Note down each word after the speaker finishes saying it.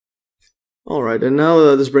Alright, and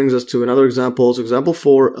now this brings us to another example. So example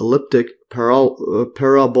 4, elliptic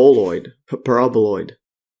paraboloid.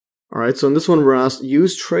 Alright, so in this one we're asked,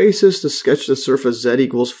 use traces to sketch the surface z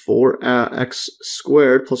equals 4x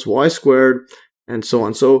squared plus y squared, and so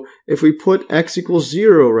on. So if we put x equals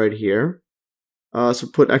 0 right here, so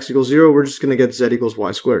put x equals 0, we're just going to get z equals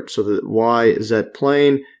y squared. So the yz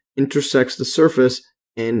plane intersects the surface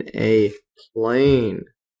in a plane.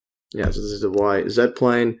 Yeah, so this is the yz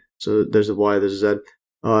plane. So there's a y, there's a z.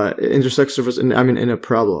 Intersects surface in a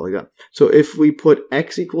parabola like that. So if we put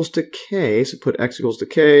x equals to k, so put x equals to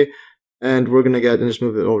k, and we're gonna get, and just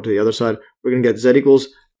move it over to the other side, we're gonna get z equals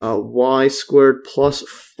y squared plus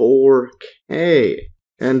 4k.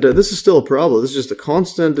 And this is still a parabola. This is just a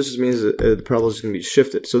constant. This just means that the parabola is going to be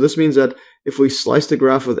shifted. So this means that if we slice the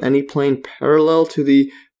graph with any plane parallel to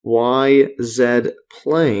the yz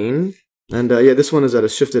plane, and yeah, this one is at a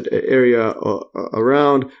shifted area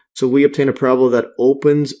around, so we obtain a parabola that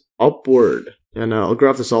opens upward. And I'll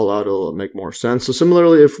graph this all out, it'll make more sense. So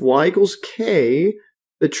similarly, if y equals k,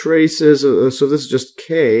 the trace is, so this is just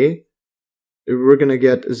k, we're going to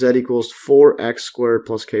get z equals 4x squared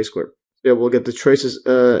plus k squared. Yeah, we'll get the traces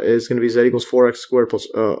is going to be z equals 4x squared plus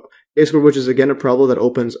k squared, which is again a parabola that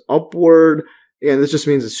opens upward. Again, this just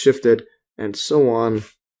means it's shifted and so on.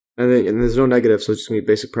 And there's no negative, so it's just going to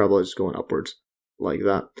be basic parabola just going upwards like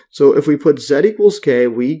that. So if we put z equals k,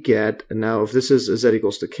 we get, and now if this is z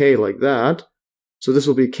equals to k like that, so this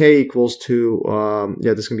will be k equals to,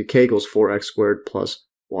 yeah, this is going to be k equals 4x squared plus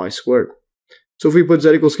y squared. So if we put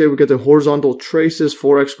z equals k, we get the horizontal traces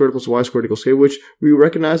 4x squared plus y squared equals k, which we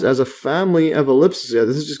recognize as a family of ellipses. Yeah,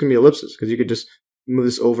 this is just going to be ellipses, because you could just move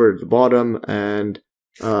this over to the bottom, and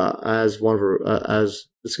as one of as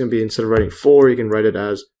it's going to be, instead of writing 4, you can write it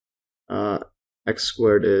as x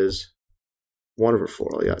squared is 1 over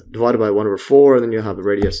 4. Yeah, divided by 1 over 4, and then you'll have the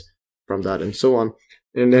radius from that, and so on.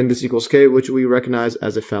 And then this equals k, which we recognize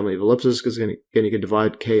as a family of ellipses, because again, you can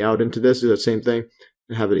divide k out into this, do that same thing,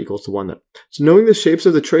 and have it equals to 1 there. So knowing the shapes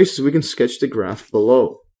of the traces, we can sketch the graph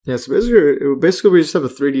below. Yeah, so basically we just have a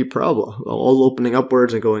 3D parabola, all opening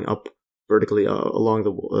upwards and going up vertically along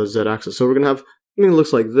the z-axis. So we're going to have something that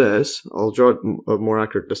looks like this. I'll draw it more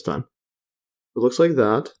accurate this time. It looks like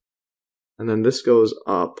that. And then this goes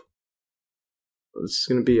up. This is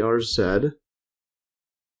going to be our z.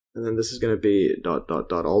 And then this is going to be dot, dot,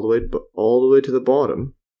 dot, all the way to the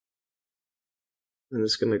bottom. And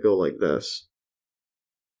it's going to go like this.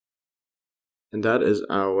 And that is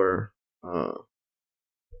our, it's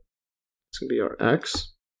going to be our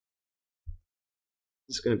x.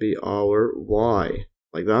 It's going to be our y,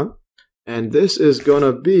 like that. And this is going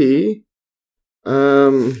to be,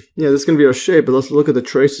 yeah, this is going to be our shape, but let's look at the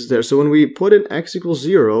traces there. So when we put in x equals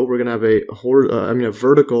 0, we're going to have a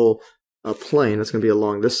vertical plane that's going to be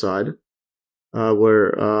along this side,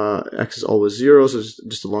 where x is always 0, so it's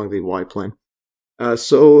just along the y plane.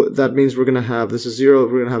 So that means we're going to have, this is 0,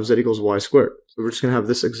 we're going to have z equals y squared. So we're just going to have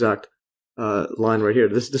this exact line right here.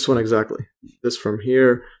 This one exactly. This from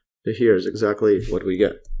here to here is exactly what we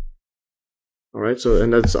get. Alright, so,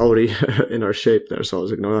 and that's already in our shape there, so I'll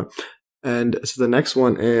just ignore that. And so the next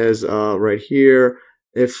one is right here.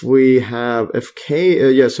 If we have, if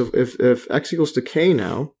k, yeah, so if x equals to k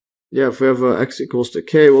now, yeah, if we have x equals to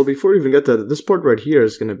k, well, before we even get that, this part right here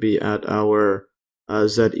is going to be at our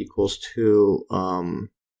z equals to,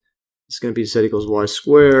 it's going to be z equals y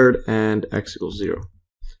squared and x equals 0.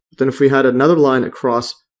 But then if we had another line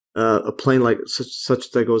across a plane like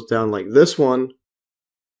such that goes down like this one,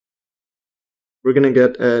 we're going to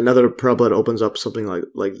get another parabola that opens up something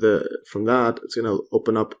like from that. It's going to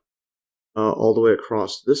open up all the way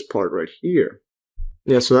across this part right here.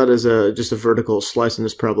 Yeah, so that is just a vertical slice in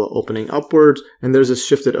this parabola opening upwards, and there's a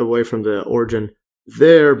shifted away from the origin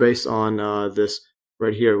there based on this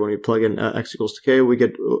right here. When we plug in x equals to k, we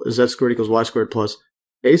get z squared equals y squared plus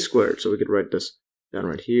a squared. So we could write this down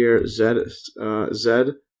right here. Z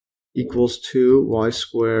equals to y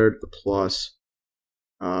squared plus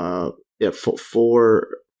yeah,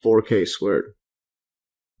 4k squared,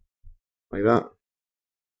 like that.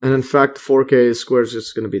 And in fact, 4k squared is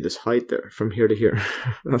just going to be this height there from here to here.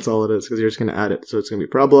 That's all it is, because you're just going to add it. So it's going to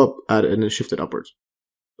be parabola, add it, and then shift it upwards.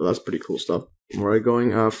 So that's pretty cool stuff. Alright,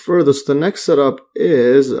 going further. So the next setup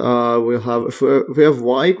is we'll have, if we have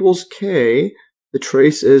y equals k, the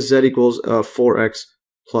trace is z equals 4x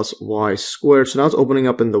plus y squared. So now it's opening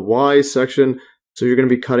up in the y section. So you're going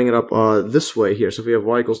to be cutting it up this way here. So if we have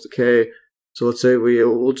y equals to k, so let's say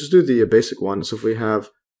we'll just do the basic one. So if we have,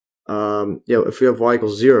 yeah, if we have y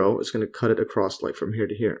equals 0, it's going to cut it across like from here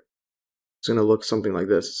to here. It's going to look something like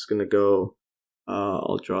this. It's going to go,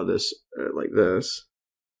 I'll draw this like this.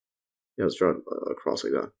 Yeah, let's draw it across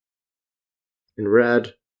like that. In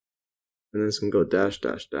red. And then it's going to go dash,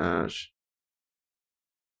 dash, dash.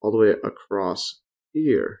 All the way across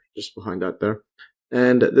here. Just behind that there.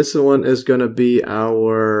 And this one is going to be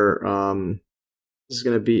our,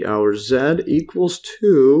 z equals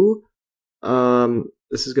to,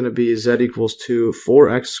 this is going to be z equals to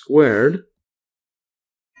 4x squared.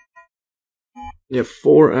 Yeah,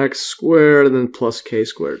 4x squared and then plus k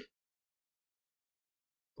squared.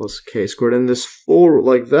 Plus k squared, and this 4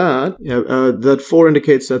 like that. Yeah, that 4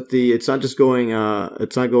 indicates that it's not just going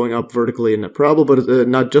up vertically in the parabola, but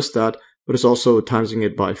not just that, but it's also timesing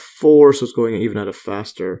it by 4, so it's going even at a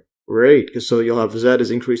faster rate. So you'll have z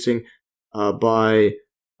is increasing by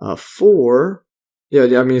 4. Yeah,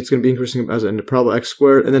 I mean it's going to be increasing as in the parabola x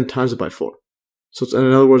squared, and then times it by 4. So it's,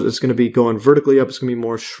 in other words, it's going to be going vertically up. It's going to be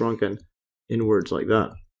more shrunken inwards like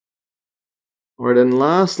that. Alright, and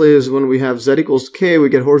lastly is when we have z equals k, we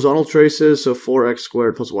get horizontal traces, so 4x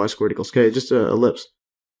squared plus y squared equals k, just an ellipse.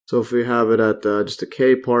 So if we have it at just a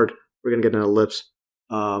k part, we're going to get an ellipse.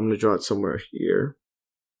 I'm going to draw it somewhere here.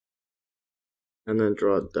 And then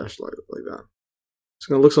draw a dash line like that. It's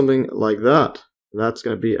going to look something like that. That's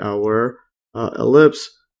going to be our ellipse.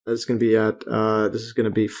 That's going to be at, this is going to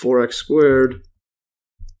be 4x squared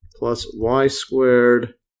plus y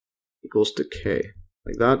squared equals to k.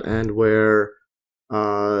 Like that, and where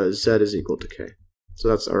z is equal to k. So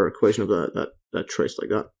that's our equation of that trace like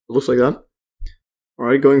that. It looks like that. All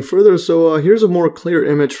right, going further. So here's a more clear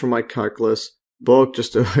image from my calculus book.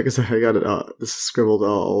 Just to, because I got it. This is scribbled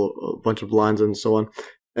a bunch of lines and so on.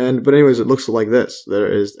 But anyways, it looks like this.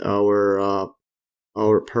 There is our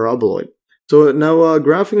paraboloid. So now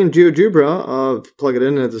graphing in GeoGebra, plug it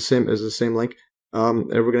in at the same link. And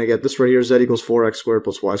we're gonna get this right here. Z equals 4x squared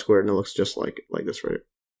plus y squared, and it looks just like this right here.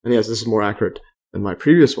 And yes, this is more accurate than my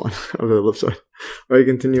previous one of the ellipse side. All right,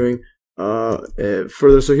 continuing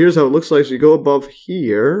further. So here's how it looks like. So you go above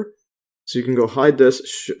here, so you can go hide this,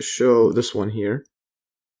 show this one here.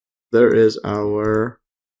 There is our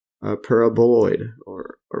paraboloid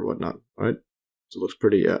or whatnot. All right, so it looks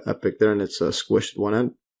pretty epic there, and it's squished at one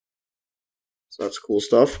end. So that's cool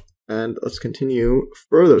stuff. And let's continue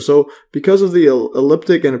further. So because of the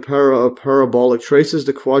elliptic and parabolic traces,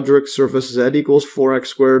 the quadratic surface z equals 4x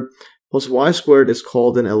squared plus y squared is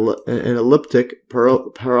called an elliptic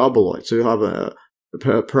paraboloid. So you have a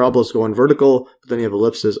parabolas going vertical, but then you have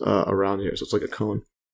ellipses around here. So it's like a cone.